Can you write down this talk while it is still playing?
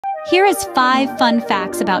Here is 5 fun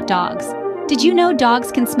facts about dogs. Did you know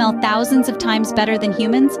dogs can smell thousands of times better than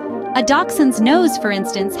humans? A dachshund's nose, for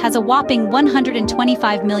instance, has a whopping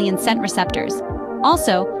 125 million scent receptors.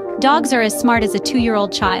 Also, dogs are as smart as a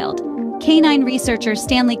 2-year-old child. Canine researcher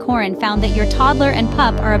Stanley Coren found that your toddler and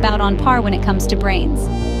pup are about on par when it comes to brains.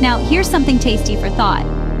 Now, here's something tasty for thought.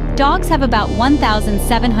 Dogs have about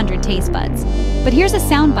 1,700 taste buds. But here's a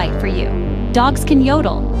soundbite for you. Dogs can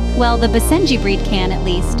yodel. Well, the Basenji breed can, at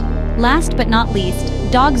least. Last but not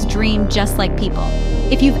least, dogs dream just like people.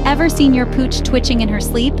 If you've ever seen your pooch twitching in her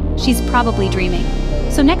sleep, she's probably dreaming.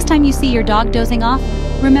 So next time you see your dog dozing off,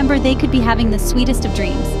 remember they could be having the sweetest of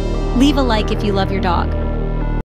dreams. Leave a like if you love your dog.